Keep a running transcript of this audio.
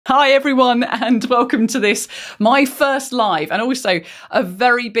Hi everyone and welcome to this, my first live, and also a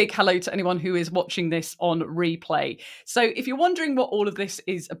very big hello to anyone who is watching this on replay. So if you're wondering what all of this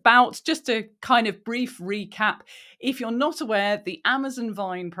is about, just a kind of brief recap, if you're not aware, the Amazon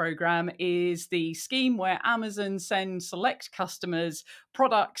Vine program is the scheme where Amazon sends select customers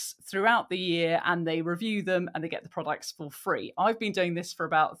products throughout the year and they review them and they get the products for free. I've been doing this for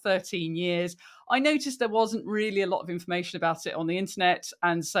about 13 years. I noticed there wasn't really a lot of information about it on the internet.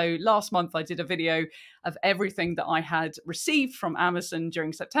 And so last month I did a video of everything that I had received from Amazon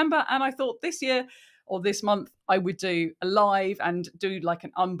during September. And I thought this year or this month I would do a live and do like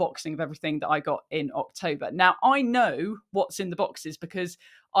an unboxing of everything that I got in October. Now I know what's in the boxes because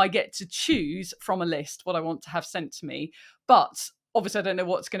I get to choose from a list what I want to have sent to me. But obviously, I don't know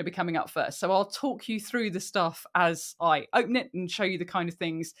what's going to be coming up first. So I'll talk you through the stuff as I open it and show you the kind of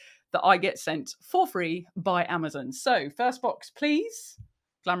things that I get sent for free by Amazon. So first box, please.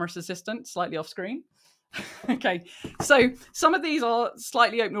 Glamorous assistant, slightly off screen. Okay, so some of these are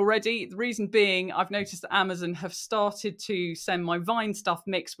slightly open already. The reason being, I've noticed that Amazon have started to send my Vine stuff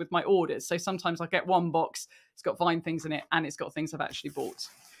mixed with my orders. So sometimes I get one box, it's got Vine things in it, and it's got things I've actually bought.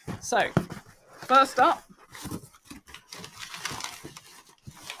 So first up,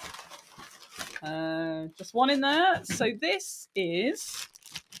 just one in there. So this is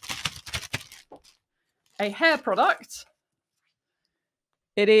a hair product.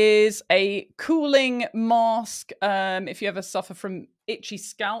 It is a cooling mask if you ever suffer from itchy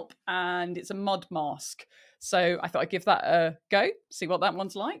scalp, and it's a mud mask. So I thought I'd give that a go, see what that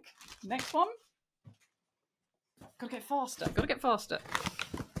one's like. Next one. Gotta get faster, gotta get faster.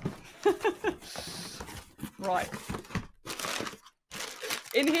 Right.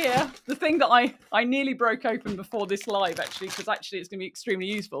 In here, the thing that I nearly broke open before this live, actually, because actually it's going to be extremely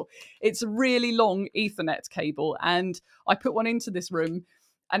useful. It's a really long Ethernet cable, and I put one into this room,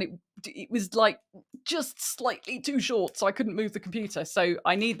 and it was like just slightly too short, so I couldn't move the computer. So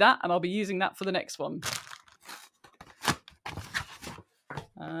I need that, and I'll be using that for the next one.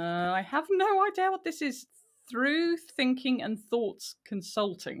 I have no idea what this is. Through Thinking and Thoughts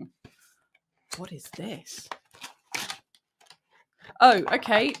Consulting. What is this? Oh,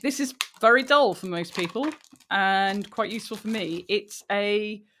 okay. This is very dull for most people and quite useful for me. It's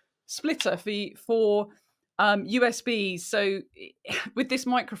a splitter for USBs. So with this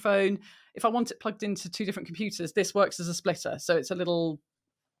microphone, if I want it plugged into two different computers, this works as a splitter. So it's a little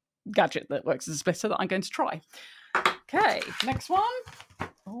gadget that works as a splitter that I'm going to try. Okay, next one.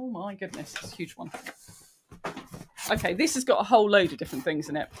 Oh my goodness, it's a huge one. Okay, this has got a whole load of different things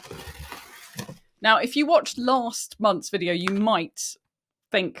in it. Now, if you watched last month's video, you might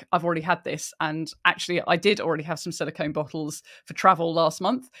think I've already had this. And actually, I did already have some silicone bottles for travel last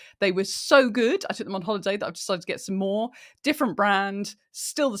month. They were so good. I took them on holiday that I've decided to get some more. Different brand,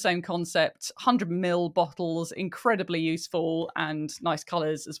 still the same concept, 100ml bottles, incredibly useful and nice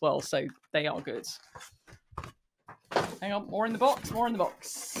colours as well. So they are good. Hang on, more in the box, more in the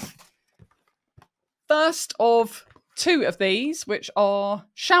box. First of two of these, which are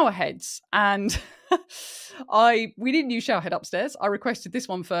shower heads, and we didn't use shower head upstairs. I requested this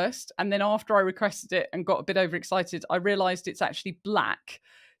one first, and then after I requested it and got a bit overexcited, I realised it's actually black.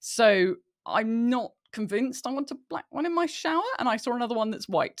 So I'm not convinced I want a black one in my shower, and I saw another one that's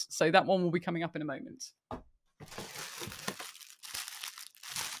white. So that one will be coming up in a moment. I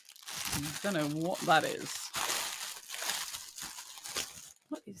don't know what that is.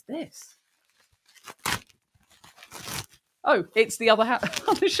 What is this? Oh, it's the other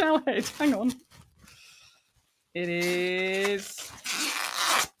other shower head. Hang on. It is,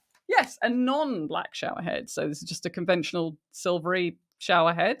 yes, a non-black shower head. So this is just a conventional silvery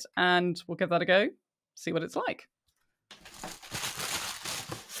shower head, and we'll give that a go, see what it's like.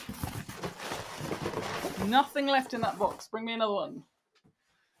 Nothing left in that box. Bring me another one.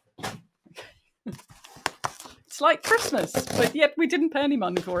 It's like Christmas, but yet we didn't pay any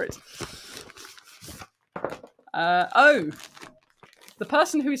money for it. Oh, the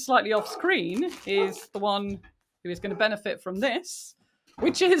person who is slightly off screen is the one who is going to benefit from this,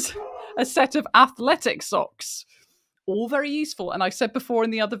 which is a set of athletic socks. All very useful. And I said before in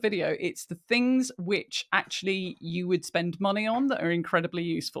the other video, it's the things which actually you would spend money on that are incredibly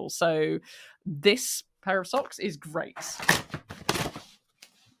useful. So this pair of socks is great.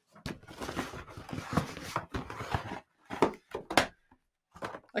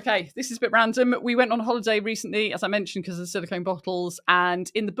 Okay, this is a bit random. We went on holiday recently, as I mentioned, because of the silicone bottles.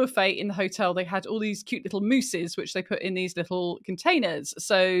 And in the buffet in the hotel, they had all these cute little mousses, which they put in these little containers.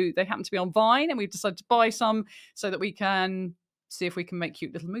 So they happened to be on Vine, and we've decided to buy some so that we can see if we can make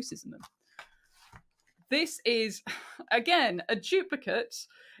cute little mousses in them. This is, again, a duplicate.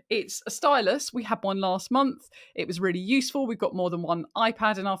 It's a stylus. We had one last month. It was really useful. We've got more than one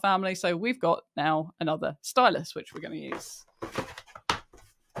iPad in our family, so we've got now another stylus, which we're going to use.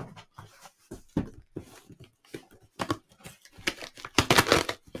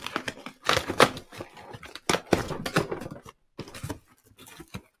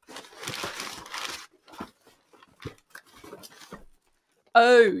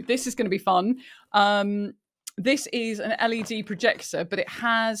 Oh, this is going to be fun. This is an LED projector, but it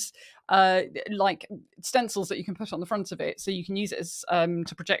has like stencils that you can put on the front of it. So you can use it as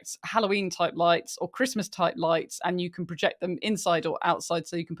to project Halloween type lights or Christmas type lights, and you can project them inside or outside,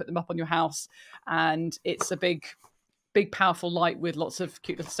 so you can put them up on your house. And it's a big, powerful light with lots of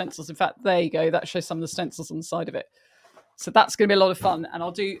cute little stencils. In fact, there you go. That shows some of the stencils on the side of it. So that's going to be a lot of fun. And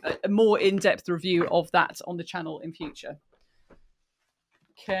I'll do a more in-depth review of that on the channel in future.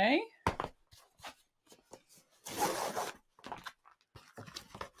 Okay.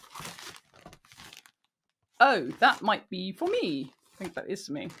 Oh, that might be for me. I think that is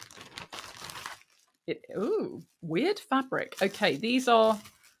for me. Ooh, weird fabric. Okay, these are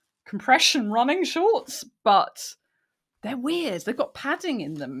compression running shorts, but they're weird. They've got padding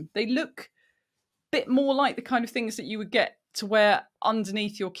in them. They look a bit more like the kind of things that you would get to wear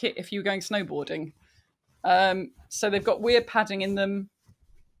underneath your kit if you were going snowboarding. So they've got weird padding in them,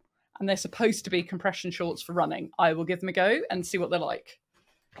 and they're supposed to be compression shorts for running. I will give them a go and see what they're like.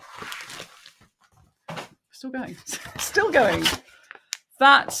 Still going. Still going.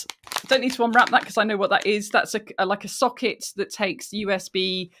 That, don't need to unwrap that because I know what that is. That's like a socket that takes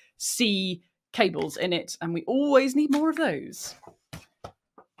USB-C cables in it, and we always need more of those.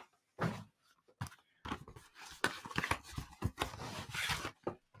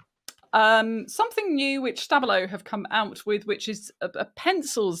 Something new which Stabilo have come out with, which is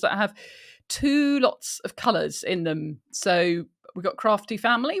pencils that have 2 lots of colours in them. So we've got Crafty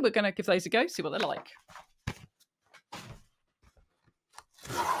Family. We're going to give those a go, see what they're like.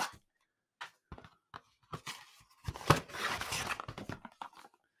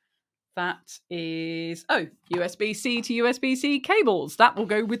 That is, USB-C to USB-C cables. That will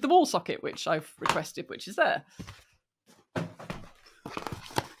go with the wall socket, which I've requested, which is there.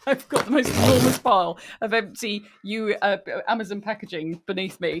 I've got the most enormous pile of empty Amazon packaging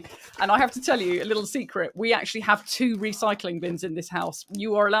beneath me. And I have to tell you a little secret. We actually have 2 recycling bins in this house.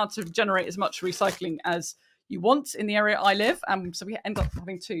 You are allowed to generate as much recycling as you want in the area I live. So we end up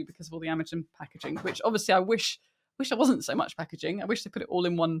having 2 because of all the Amazon packaging, which obviously I wish there wasn't so much packaging. I wish they put it all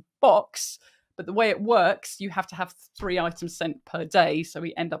in one box. But the way it works, you have to have 3 items sent per day. So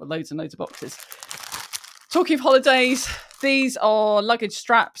we end up with loads and loads of boxes. Talking of holidays, these are luggage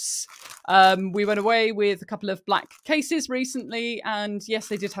straps. We went away with a couple of black cases recently, and yes,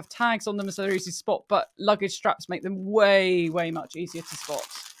 they did have tags on them, so they're easy to spot, but luggage straps make them way, way much easier to spot.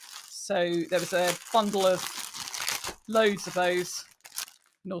 So there was a bundle of loads of those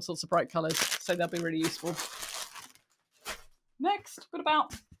in all sorts of bright colours, so they'll be really useful. Next, we've got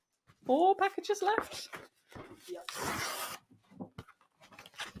about 4 packages left. Yep.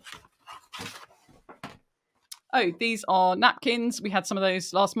 Oh, these are napkins. We had some of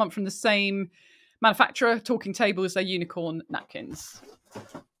those last month from the same manufacturer, Talking Tables. They're unicorn napkins.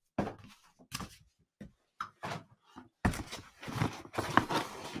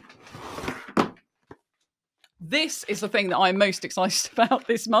 This is the thing that I'm most excited about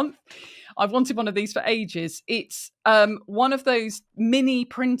this month. I've wanted one of these for ages. It's one of those mini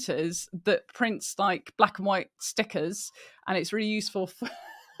printers that prints like black and white stickers, and it's really useful for...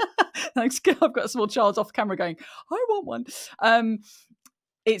 Thanks. I've got a small child off camera going, I want one.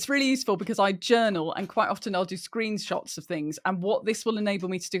 It's really useful because I journal, and quite often I'll do screenshots of things. And what this will enable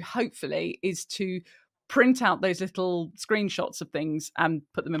me to do, hopefully, is to print out those little screenshots of things and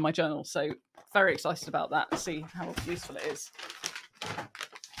put them in my journal. So very excited about that. See how useful it is.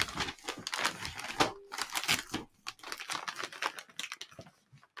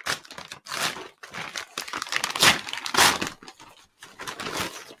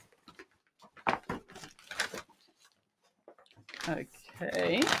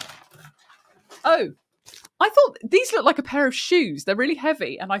 Okay. Oh, I thought these look like a pair of shoes. They're really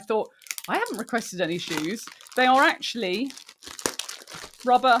heavy. And I thought, I haven't requested any shoes. They are actually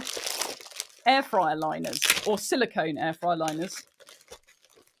rubber air fryer liners or silicone air fryer liners.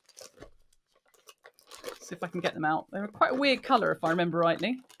 See if I can get them out. They're quite a weird colour, if I remember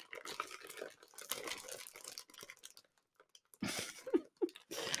rightly.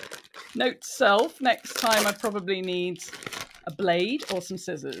 Note to self, next time I probably need a blade or some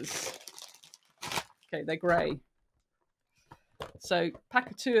scissors. Okay, they're grey. So pack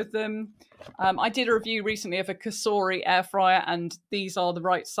of 2 of them. I did a review recently of a Cosori air fryer, and these are the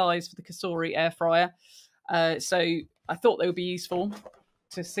right size for the Cosori air fryer. So I thought they would be useful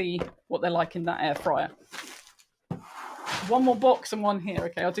to see what they're like in that air fryer. One more box and one here.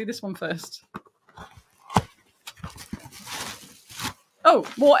 Okay, I'll do this one first. Oh,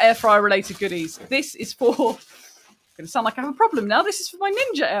 more air fryer related goodies. This is for, it's going to sound like I have a problem now. This is for my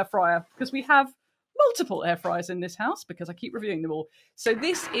Ninja air fryer, because we have multiple air fryers in this house because I keep reviewing them all. So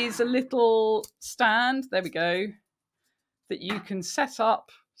this is a little stand, there we go, that you can set up.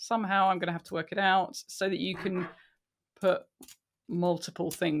 Somehow I'm going to have to work it out so that you can put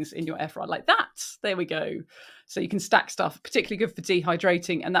multiple things in your air fryer like that. There we go. So you can stack stuff, particularly good for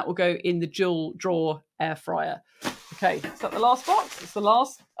dehydrating, and that will go in the dual drawer air fryer. Okay, is that the last box? It's the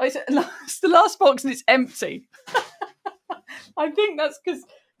last. Oh, it's the last box and it's empty. I think that's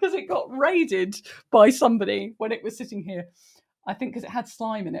because it got raided by somebody when it was sitting here. I think because it had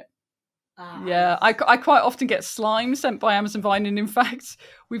slime in it. Yeah, I quite often get slime sent by Amazon Vine, and in fact,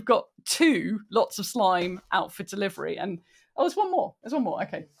 we've got 2 lots of slime out for delivery. And oh, there's one more. There's one more.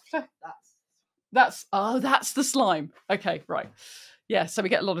 Okay, that's the slime. Okay, right. Yeah, so we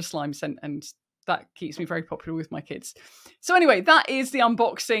get a lot of slime sent, and that keeps me very popular with my kids. So anyway, that is the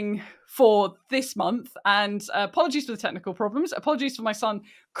unboxing for this month. And apologies for the technical problems. Apologies for my son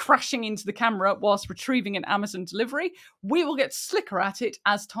crashing into the camera whilst retrieving an Amazon delivery. We will get slicker at it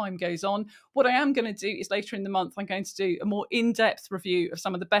as time goes on. What I am going to do is later in the month, I'm going to do a more in-depth review of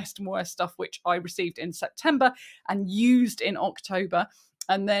some of the best and worst stuff which I received in September and used in October.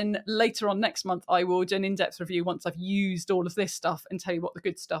 And then later on next month, I will do an in-depth review once I've used all of this stuff and tell you what the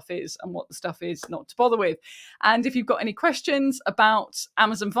good stuff is and what the stuff is not to bother with. And if you've got any questions about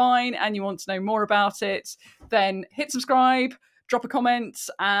Amazon Vine and you want to know more about it, then hit subscribe, drop a comment,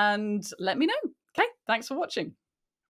 and let me know. Okay, thanks for watching.